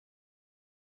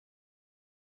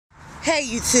Hey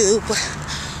YouTube,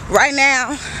 right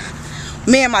now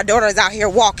me and my daughter is out here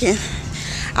walking.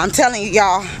 I'm telling you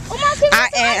y'all, I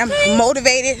am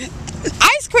motivated.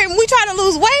 Ice cream, we trying to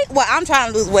lose weight? Well, I'm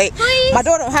trying to lose weight. Please? My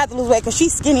daughter don't have to lose weight because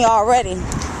she's skinny already.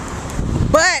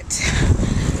 But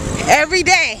every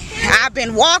day I've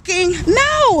been walking.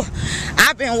 No,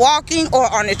 I've been walking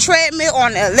or on the treadmill,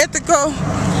 on the elliptical.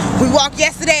 We walked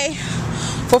yesterday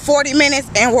for 40 minutes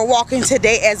and we're walking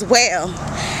today as well.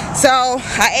 So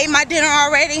I ate my dinner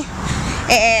already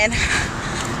and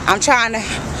I'm trying to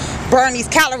burn these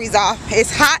calories off. It's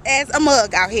hot as a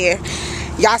mug out here.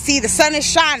 Y'all see the sun is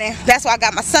shining. That's why I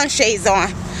got my sunshades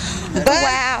on. But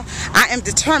wow, I am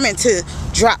determined to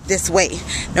drop this weight.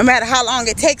 No matter how long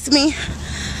it takes me,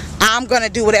 I'm gonna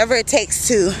do whatever it takes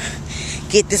to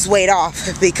get this weight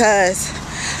off because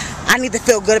I need to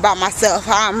feel good about myself.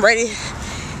 I'm ready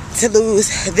to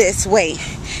lose this weight.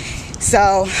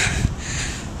 So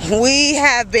we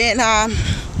have been,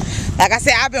 like I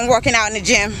said, I've been working out in the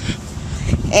gym,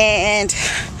 and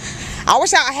I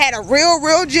wish I had a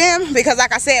real gym because,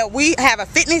 like I said, we have a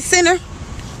fitness center.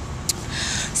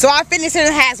 So our fitness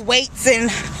center has weights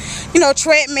and, you know,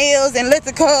 treadmills and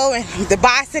elliptical and the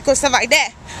bicycle, stuff like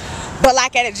that. But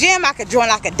like at a gym, I could join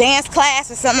like a dance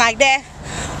class or something like that.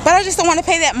 But I just don't want to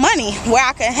pay that money where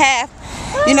I can have,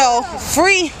 you know,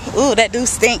 free. Ooh, that do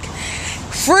stink.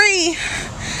 Free.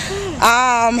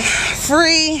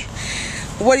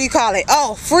 What do you call it?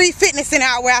 Oh, free fitness center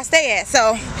out where I stay at.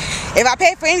 So if I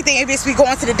pay for anything, it'd just be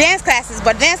going to the dance classes.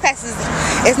 But dance classes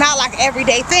is not like an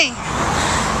everyday thing.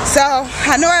 So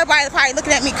I know everybody's probably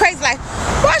looking at me crazy like,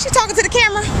 why is she talking to the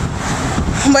camera?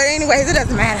 But anyways, it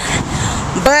doesn't matter.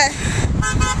 But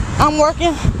I'm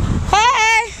working.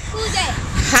 Hey! Who's that?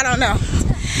 I don't know.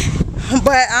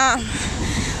 But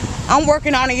I'm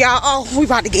working on it, y'all. Oh, we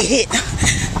about to get hit.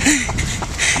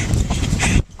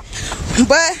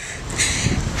 But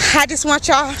I just want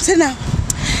y'all to know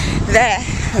that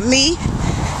me,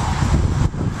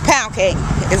 Pound Cake,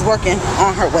 is working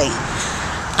on her weight.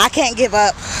 I can't give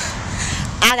up.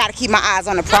 I gotta keep my eyes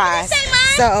on the prize.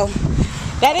 So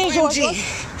that is your G.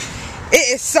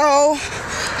 It is so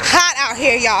hot out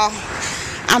here, y'all.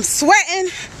 I'm sweating,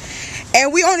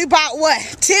 and we only about what,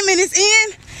 10 minutes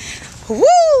in?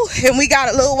 Woo! And we got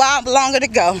a little while longer to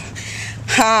go.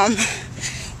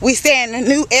 We stay in a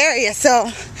new area, so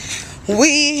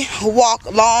we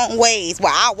walk long ways.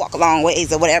 Well, I walk long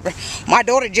ways or whatever. My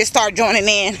daughter just started joining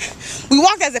in. We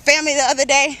walked as a family the other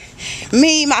day.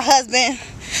 Me, my husband,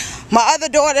 my other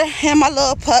daughter, and my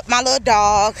little pup, my little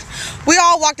dog. We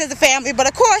all walked as a family, but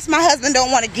of course my husband don't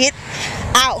want to get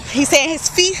out. He's saying his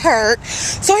feet hurt,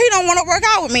 so he don't want to work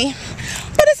out with me.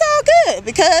 But it's all good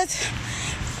because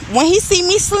when he see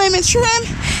me slim and trim,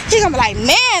 he gonna be like,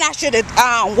 man, I should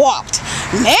have walked.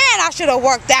 Man, I should have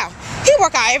worked out. He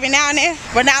work out every now and then,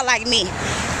 but not like me,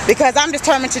 because I'm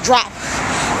determined to drop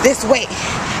this weight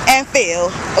and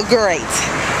feel great.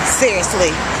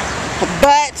 Seriously.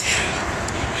 But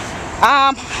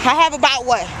I have about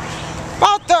what?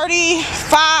 About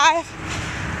 35,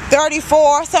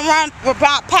 34, some around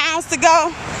about pounds to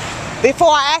go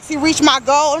before I actually reach my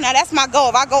goal. Now that's my goal.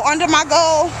 If I go under my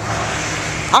goal,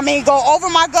 go over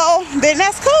my goal, then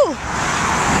that's cool.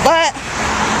 But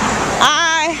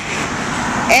I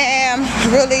am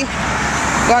really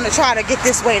going to try to get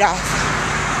this weight off.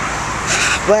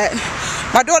 But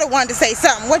my daughter wanted to say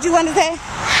something. What you want to say?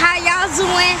 How y'all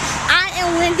doing? I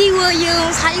am Wendy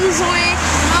Williams. How you doing?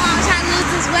 I'm trying to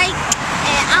lose this weight,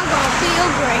 and I'm going to feel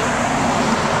great.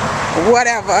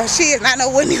 Whatever. She is not no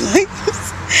Wendy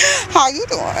Williams. How you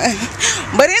doing?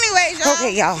 But anyways, y'all.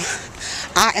 Okay, y'all.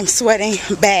 I am sweating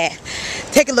bad.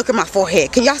 Take a look at my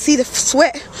forehead. Can y'all see the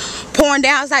sweat pouring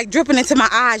down? It's like dripping into my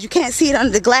eyes. You can't see it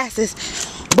under the glasses,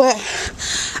 but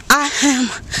I am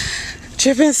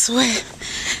dripping sweat.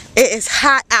 It is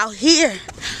hot out here.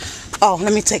 Oh,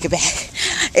 let me take it back.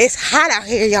 It's hot out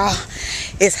here, y'all.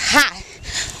 It's hot.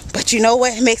 But you know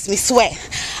what? It makes me sweat.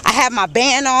 I have my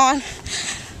band on.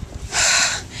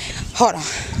 Hold on.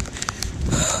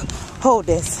 Hold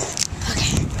this.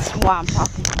 Okay. While I'm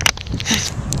talking.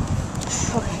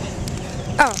 Okay.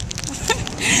 Oh.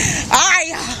 Alright,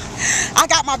 y'all. I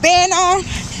got my band on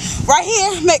right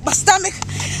here. Make my stomach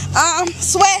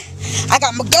sweat. I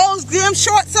got my Gold's Gym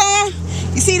shorts on.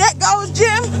 You see that Gold's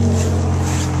Gym?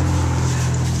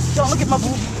 Don't look at my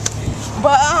booty.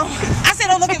 But I said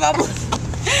don't look at my booty.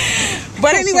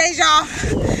 But anyways, y'all,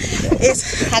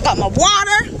 I got my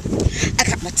water, I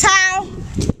got my towel,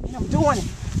 and I'm doing it.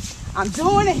 I'm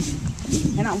doing it,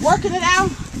 and I'm working it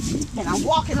out, and I'm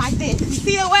walking like this. You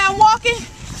see the way I'm walking?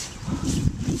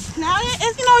 Now,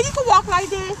 you know, you can walk like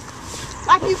this,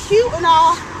 like you cute and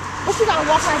all, But you gotta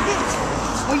walk like this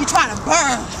when you're trying to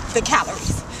burn the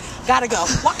calories. Gotta go.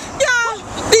 Y'all,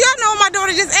 do y'all know what my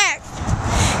daughter just asked?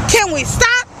 Can we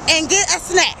stop and get a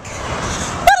snack?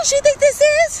 What does she think this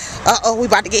is? Uh-oh, we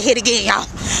about to get hit again, y'all.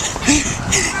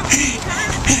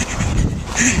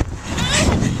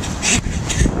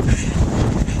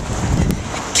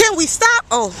 Can we stop?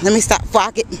 Oh, let me stop before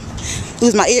I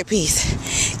lose my earpiece.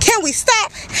 Can we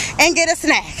stop and get a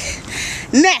snack?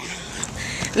 Now,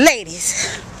 ladies,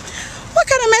 what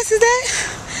kind of mess is that?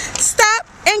 Stop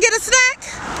and get a snack?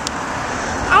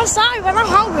 I'm sorry, but I'm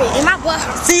hungry and my butt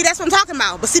hurts. See, that's what I'm talking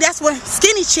about. But see, that's what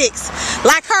skinny chicks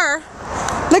like her.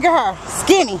 Look at her,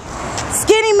 skinny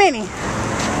mini.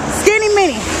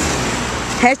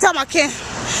 Hey, tell my kid,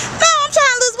 no, I'm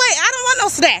trying to lose weight. I don't want no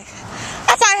snack.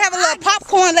 I'll probably have a little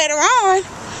popcorn later on.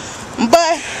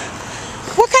 But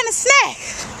what kind of snack?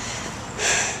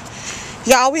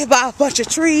 Y'all, we about a bunch of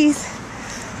trees.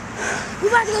 We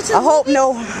about to go to I hope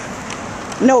no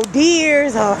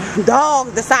deers or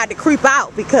dogs decide to creep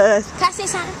out because... Can I say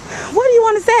something? What do you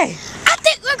want to say? I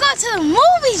think we're going to the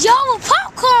movies, y'all, with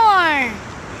popcorn.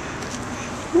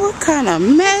 What kind of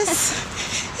mess?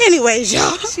 Anyways,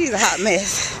 y'all, she's a hot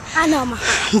mess. I know, ma.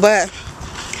 But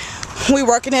we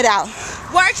working it out.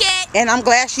 Work it. And I'm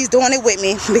glad she's doing it with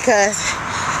me because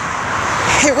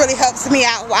it really helps me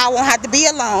out. I won't have to be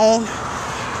alone.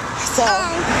 So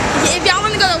if y'all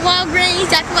want to go to Walgreens,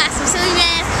 y'all can buy some silly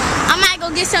bands. I might go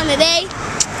get some today.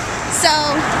 So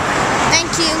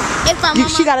thank you.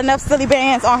 She got enough silly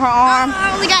bands on her arm.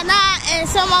 I only got 9 and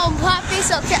some old puppy.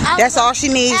 So that's all she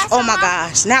needs. Oh my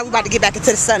gosh! Now we about to get back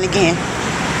into the sun again.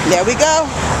 There we go.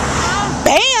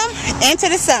 Bam! Into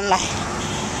the sunlight.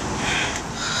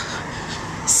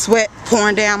 Sweat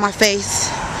pouring down my face.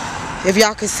 If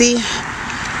y'all can see,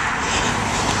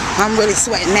 I'm really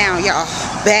sweating now, y'all.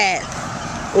 Bad.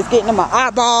 It's getting in my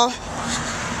eyeball.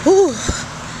 Whew.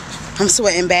 I'm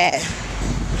sweating bad.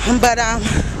 But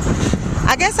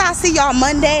I guess I'll see y'all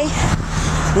Monday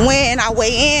when I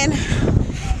weigh in,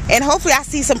 and hopefully I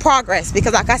see some progress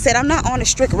because, like I said, I'm not on a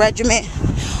strict regimen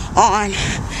on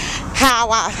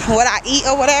what I eat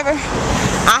or whatever.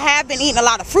 I have been eating a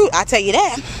lot of fruit, I tell you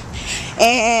that,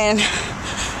 and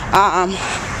I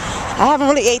haven't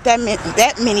really ate that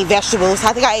many vegetables.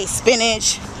 I think I ate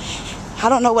spinach. I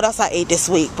don't know what else I ate this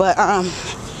week, but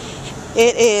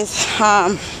it is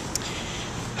oh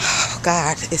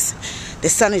God, the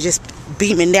sun is just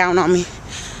beaming down on me.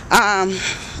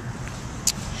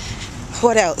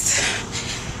 What else?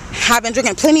 I've been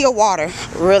drinking plenty of water,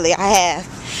 really, I have.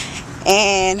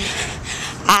 And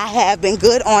I have been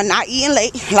good on not eating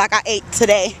late, like I ate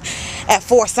today at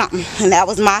 4 something, and that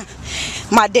was my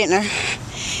dinner.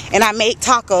 And I made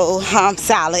taco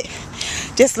salad,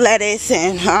 just lettuce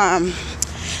and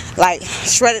like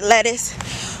shredded lettuce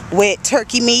with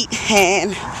turkey meat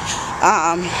and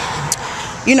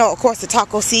you know, of course, the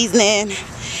taco seasoning,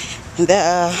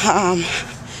 the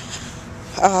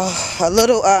a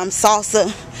little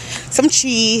salsa, some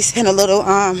cheese, and a little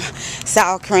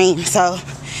sour cream. So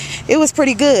it was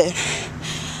pretty good.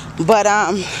 But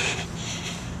I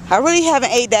really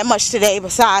haven't ate that much today.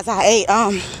 Besides, I ate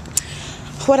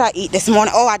what I eat this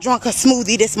morning. Oh, I drank a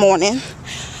smoothie this morning.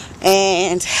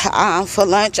 And for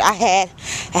lunch I had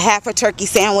a half a turkey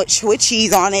sandwich with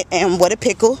cheese on it and with a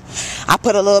pickle. I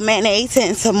put a little mayonnaise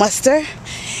and some mustard,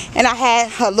 and I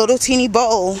had a little teeny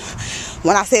bowl.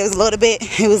 When I say it was a little bit,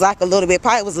 it was like a little bit,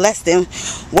 probably was less than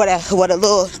what a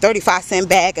little 35-cent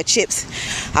bag of chips.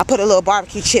 I put a little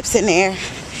barbecue chips in there,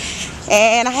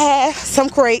 and I had some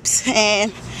crepes,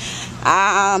 and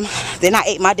then I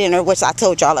ate my dinner, which I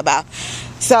told y'all about.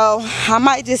 So I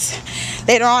might just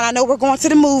later on, I know we're going to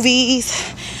the movies.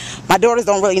 My daughters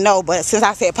don't really know, but since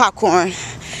I said popcorn,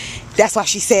 that's why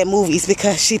she said movies,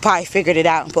 because she probably figured it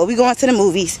out. But we're going to the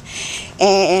movies,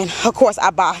 and of course I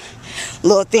bought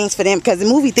little things for them because the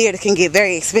movie theater can get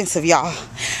very expensive, y'all.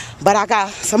 But I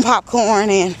got some popcorn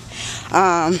and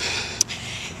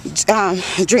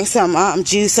drink some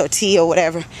juice or tea or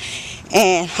whatever.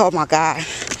 And oh my God,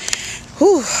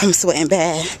 whew, I'm sweating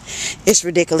bad. It's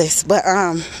ridiculous. But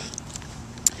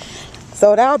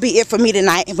so that'll be it for me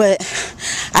tonight. But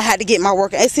I had to get my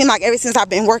work. It seemed like ever since I've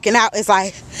been working out, it's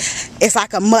like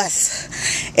a must.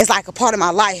 It's like a part of my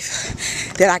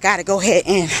life that I gotta go ahead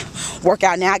and work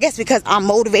out now. I guess because I'm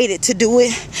motivated to do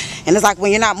it, and it's like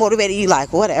when you're not motivated, you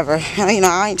like whatever, you know,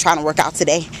 I ain't trying to work out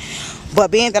today. But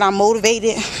being that I'm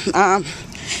motivated,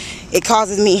 it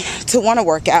causes me to want to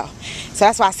work out. So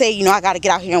that's why I say, you know, I got to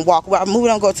get out here and walk. Well, we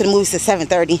don't go to the movies at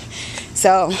 7:30.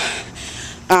 So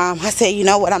I say, you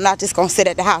know what, I'm not just going to sit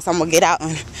at the house. I'm going to get out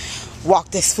and walk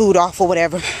this food off or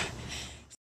whatever.